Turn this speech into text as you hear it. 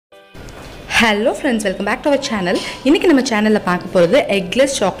Hello friends, welcome back to our channel. இன்னைக்கு நம்ம சேனல்ல பார்க்க போறது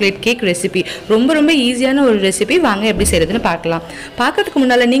eggless chocolate cake recipe. ரொம்ப ஈஸியான ஒரு ரெசிபி. வாங்க எப்படி செய்யறதுன்னு பார்க்கலாம். பார்க்கிறதுக்கு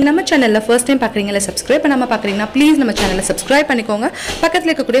முன்னால நீங்க நம்ம சேனல்ல first time பார்க்கறீங்களா subscribe பண்ணாம பார்க்கறீங்கன்னா please நம்ம சேனலை subscribe பண்ணிக்கோங்க. பக்கத்துல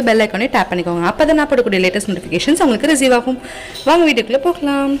இருக்கக்கூடிய bell icon-ஐ tap பண்ணிக்கோங்க. அப்பதான் நான் போடக்கூடிய latest notifications உங்களுக்கு receive ஆகும். வாங்க வீடியோக்குள்ள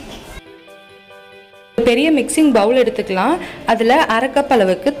போகலாம். பெரிய மிக்சிங் பவுல் எடுத்துக்கலாம். அதுல 1/2 கப்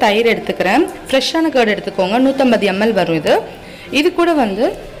அளவுக்கு தயிர் எடுத்துக்கிறேன். ஃப்ரெஷ்ஷான கர்ட் எடுத்துக்கோங்க. 150 ml வரும் இது. இது கூட வந்து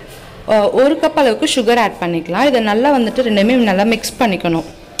 1 கப் அளவுக்கு sugar ஆட் பண்ணிக்கலாம். இத நல்லா வந்துட்டு ரெண்டுமே நல்லா mix பண்ணிக்கணும்.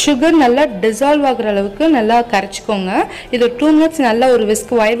 sugar நல்லா dissolve ஆகுற அளவுக்கு நல்லா கரைச்சுக்கோங்க. இது 2 minutes நல்லா ஒரு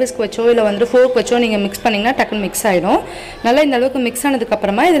wire whisk வச்சோ இல்ல வந்து fork வச்சோ நீங்க mix பண்ணீங்கன்னா டக்குன்னு mix ஆயிடும். நல்லா இந்த அளவுக்கு mix ஆனதுக்கு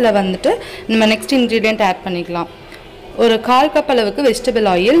அப்புறமா இதல வந்துட்டு நம்ம next ingredient ஆட் பண்ணிக்கலாம். ஒரு 1/4 கப் அளவுக்கு vegetable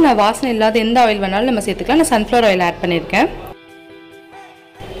oil. நான் வாசனை இல்லாத எந்த oil வேணாலும் நம்ம சேர்த்துக்கலாம். நான் sunflower oil ஆட் பண்ணிருக்கேன்.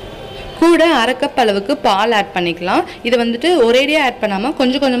 கூட 1/2 கப் அளவுக்கு பால் ஆட் பண்ணிக்கலாம். இது வந்துட்டு ஒரேடியா ஆட் பண்ணாம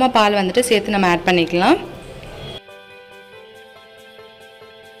கொஞ்சமா பால் வந்துட்டு சேர்த்து நம்ம ஆட் பண்ணிக்கலாம்.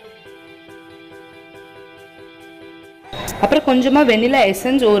 அப்புறம் கொஞ்சமா வெனிலா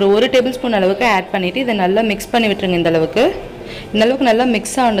எசன்ஸ் ஒரு 1 டேபிள்ஸ்பூன் அளவுக்கு ஆட் பண்ணிட்டு இத நல்லா mix பண்ணி விட்டுருங்க. இந்த அளவுக்கு நல்லா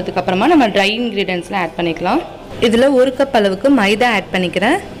mix ஆனதுக்கு அப்புறமா நம்ம dry ingredientsலாம் ஆட் பண்ணிக்கலாம். இதுல 1 கப் அளவுக்கு மைதா ஆட்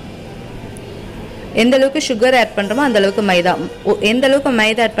பண்ணிக்கிறேன். எந்த அளவுக்கு sugar ஆட் பண்றோமோ அந்த அளவுக்கு மைதா எந்த அளவுக்கு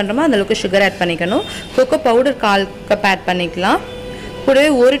மைதா ஆட் பண்றோமோ அந்த அளவுக்கு sugar ஆட் பண்ணிக்கணும். கோகோ பவுடர் 1/4 கப் ஆட் பண்ணிக்கலாம். கூடவே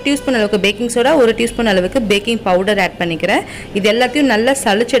 1 டீஸ்பூன் அளவுக்கு பேக்கிங் சோடா 1 டீஸ்பூன் அளவுக்கு பேக்கிங் பவுடர் ஆட் பண்ணிக்கிறேன். இது எல்லாத்தையும் நல்லா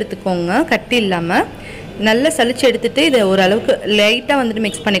சலிச்சு எடுத்துக்கோங்க. கட்டி இல்லாம நல்லா சலிச்சு எடுத்துட்டு இத ஒரு அளவுக்கு லைட்டா வந்துட்டு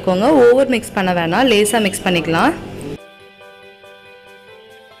mix பண்ணிக்கோங்க. ஓவர் mix பண்ண வேணாம். லேசா mix பண்ணிக்கலாம்.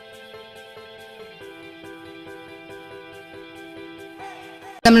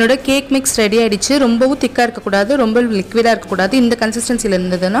 நம்மளோட கேக் மிக்ஸ் ரெடி ஆயிடுச்சு. ரொம்பவும் திக்கா இருக்க கூடாது, ரொம்ப லிக்விடா இருக்க கூடாது. இந்த கன்சிஸ்டன்சில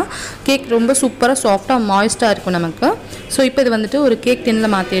இருந்ததுனா கேக் ரொம்ப சூப்பரா சாஃப்ட்டா மாய்ஸ்டா இருக்கும் நமக்கு. சோ இப்போ இது வந்துட்டு ஒரு கேக் டின்ல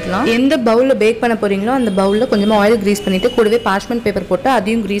மாத்திடலாம். எந்த பவுல்ல பேக் பண்ண போறீங்களோ அந்த பவுல்ல கொஞ்சமா ஆயில் கிரீஸ் பண்ணிட்டு கூடவே parchment பேப்பர் போட்டு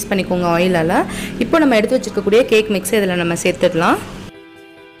அதையும் கிரீஸ் பண்ணிக்கோங்க ஆயிலால. இப்போ நம்ம எடுத்து வச்சிருக்க கூடிய கேக் மிக்ஸ் இதல நம்ம சேர்த்துடலாம்.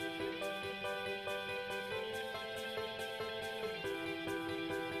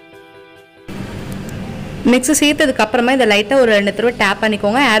 மிக்ஸ் சேர்த்ததுக்கு அப்புறமா இத லைட்டா ஒரு 2 தடவை டேப்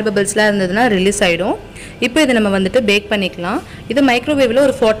பண்ணிக்கோங்க. ஏர் பபிள்ஸ்லாம் இருந்ததுனா ரிலீஸ் ஆயிடும். இப்போ இத நம்ம வந்துட்டு பேக் பண்ணிக்கலாம். இது மைக்ரோவேவ்ல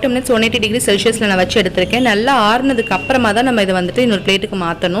ஒரு 40 minutes 180 டிகிரி செல்சியஸ்ல நான் வச்சு எடுத்துர்க்கேன். நல்லா ஆறுனதுக்கு அப்புறமா தான் நம்ம இத வந்துட்டு இன்னொரு பிளேட்டுக்கு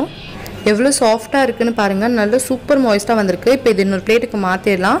மாத்தணும். எவ்வளவு சாஃப்ட்டா இருக்குன்னு பாருங்க. நல்ல சூப்பர் மாய்ஸ்டா வந்திருக்கு. இப்போ இது இன்னொரு பிளேட்டுக்கு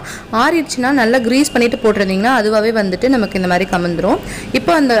மாத்திரலாம். ஆறிடுச்சுனா நல்லா கிரீஸ் பண்ணிட்டு போட்றீங்கன்னா அதுவாவே வந்துட்டு நமக்கு இந்த மாதிரி கமந்துரும்.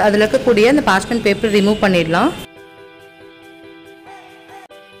 இப்போ அதுல இருக்க கூடிய அந்த parchment பேப்பர் ரிமூவ் பண்ணிடலாம்.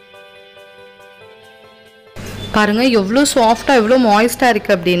 பாருங்க எவ்வளவு சாஃப்ட்டா எவ்வளவு மாய்ஸ்டா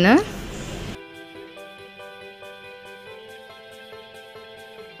இருக்கு அப்படினு.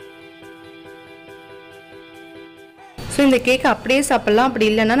 இந்த கேக் அப்படியே சாப்பிடலாம். அப்படி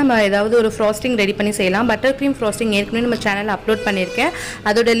இல்லனா நம்ம ஏதாவது ஒரு ஃப்ராஸ்டிங் ரெடி பண்ணி செய்யலாம். பட்டர் க்ரீம் ஃப்ராஸ்டிங் ஏற்கனவே நம்ம சேனல்ல அப்லோட் பண்ணிருக்கேன்.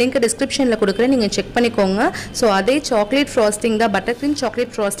 அதோட லிங்க் டிஸ்கிரிப்ஷன்ல கொடுக்கிறேன். நீங்க செக் பண்ணிக்கோங்க. சோ அதே சாக்லேட் ஃப்ராஸ்டிங் தான், பட்டர் க்ரீம்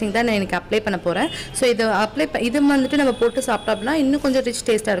சாக்லேட் ஃப்ராஸ்டிங் தான் நான் இன்னைக்கு அப்ளை பண்ண போறேன். சோ இது வந்துட்டு நம்ம போட்டு சாப்பிட்டோம்னா இன்னும் கொஞ்சம் ரிச்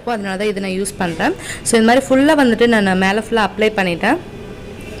டேஸ்டா இருக்கும். அதனால தான் இத நான் யூஸ் பண்றேன். சோ இந்த மாதிரி ஃபுல்லா வந்துட்டு நான் மேல ஃபுல்லா அப்ளை பண்ணிட்டேன்.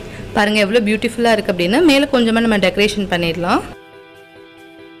 பாருங்க எவ்வளவு பியூட்டிஃபுல்லா இருக்கு அப்படினா. மேல கொஞ்சமா நம்ம டெக்கரேஷன் பண்ணிடலாம்.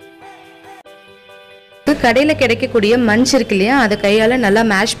 கடையில கிடைக்கக்கூடிய மஞ்ச் இருக்கு இல்லையா, அதை கையால நல்லா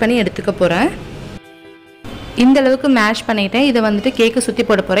மேஷ் பண்ணி எடுத்துக்க போறேன். இந்த அளவுக்கு மேஷ் பண்ணிட்டேன். இதை வந்துட்டு கேக்கு சுத்தி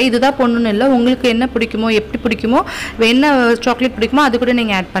போட போறேன். இதுதான் பொண்ணுன்னு இல்லை, உங்களுக்கு என்ன பிடிக்குமோ எப்படி பிடிக்குமோ என்ன சாக்லேட் பிடிக்குமோ அது கூட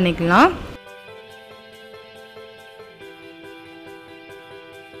நீங்க ஆட் பண்ணிக்கலாம்.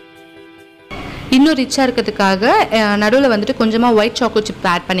 இன்னும் ரிச்சா இருக்கிறதுக்காக நடுவில் வந்துட்டு கொஞ்சமா ஒயிட் சாக்கோ சிப்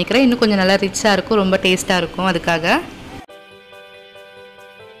ஆட் பண்ணிக்கிறேன். இன்னும் கொஞ்சம் நல்லா ரிச்சா இருக்கும், ரொம்ப டேஸ்டா இருக்கும். அதுக்காக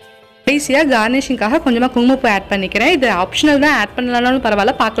ஈஸியா கார்னிஷிங்காக கொஞ்சமா குங்குமப்பூ ஆட் பண்ணிக்கிறேன். இது ஆப்ஷனல் தான், ஆட் பண்ணலனாலும்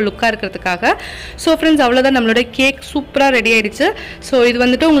பரவாயில்ல, பார்க்க லுக்கா இருக்கிறதுக்காக. ஸோ ஃப்ரெண்ட்ஸ் அவ்வளோதான், நம்மளோட கேக் சூப்பராக ரெடி ஆயிடுச்சு. ஸோ இது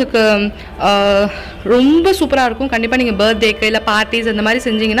வந்துட்டு உங்களுக்கு ரொம்ப சூப்பராக இருக்கும். கண்டிப்பாக நீங்கள் பர்த்டேக்கு இல்லை பார்ட்டிஸ் அந்த மாதிரி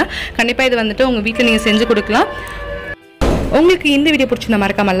செஞ்சீங்கன்னா கண்டிப்பாக இது வந்துட்டு உங்கள் வீட்டில் நீங்கள் செஞ்சு கொடுக்கலாம். உங்களுக்கு இந்த வீடியோ பிடிச்சிருந்தா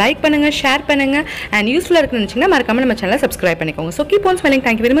மறக்காம லைக் பண்ணுங்க, ஷேர் பண்ணுங்க, அண்ட் யூஸ்ஃபுல்லாக இருக்குன்னு நினச்சிங்கன்னா மறக்காம நம்ம சேனலை சப்ஸ்கிரைப் பண்ணிக்கோங்க. So keep on smiling.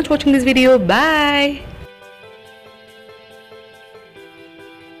 Thank you very much வாட்சிங் திஸ் வீடியோ. பாய்.